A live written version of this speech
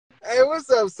Hey, what's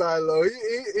up, Silo?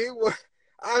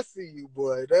 I see you,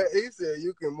 boy. He said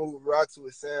you can move rocks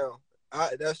with sound.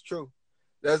 That's true.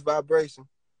 That's vibration.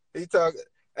 He talking.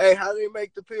 Hey, how do they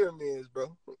make the pyramids,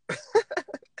 bro?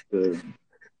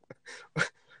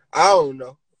 I don't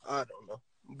know.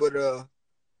 But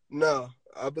no,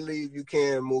 I believe you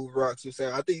can move rocks with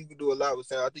sound. I think you can do a lot with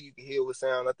sound. I think you can heal with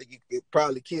sound. I think you could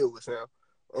probably kill with sound.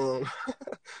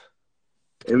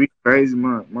 It be crazy.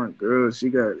 My girl, she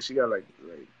got like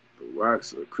the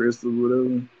rocks or crystals,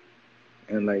 whatever,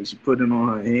 and like she put it on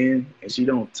her hand, and she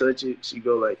don't touch it. She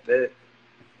go like that,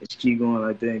 and she keep going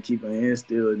like that, and keep her hand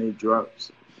still, and it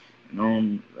drops.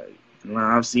 And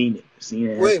I've seen it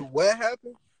Wait, happen. what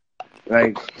happened?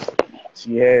 Like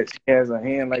she has her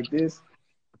hand like this,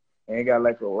 and it got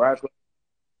like a rock,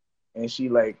 and she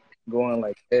like going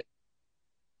like that,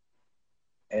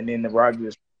 and then the rock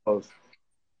just falls.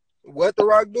 What the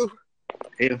rock do?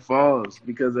 It falls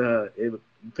because of her.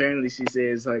 Apparently, she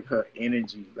says like her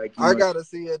energy, like you I know. gotta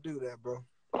see her do that, bro.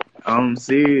 I'm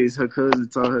serious. Her cousin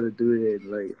taught her to do that.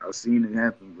 Like I've seen it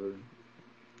happen, bro.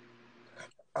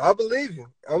 I believe you.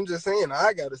 I'm just saying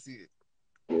I gotta see it.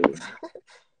 Yeah,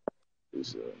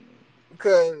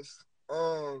 Because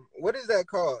what is that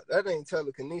called? That ain't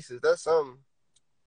telekinesis. That's something.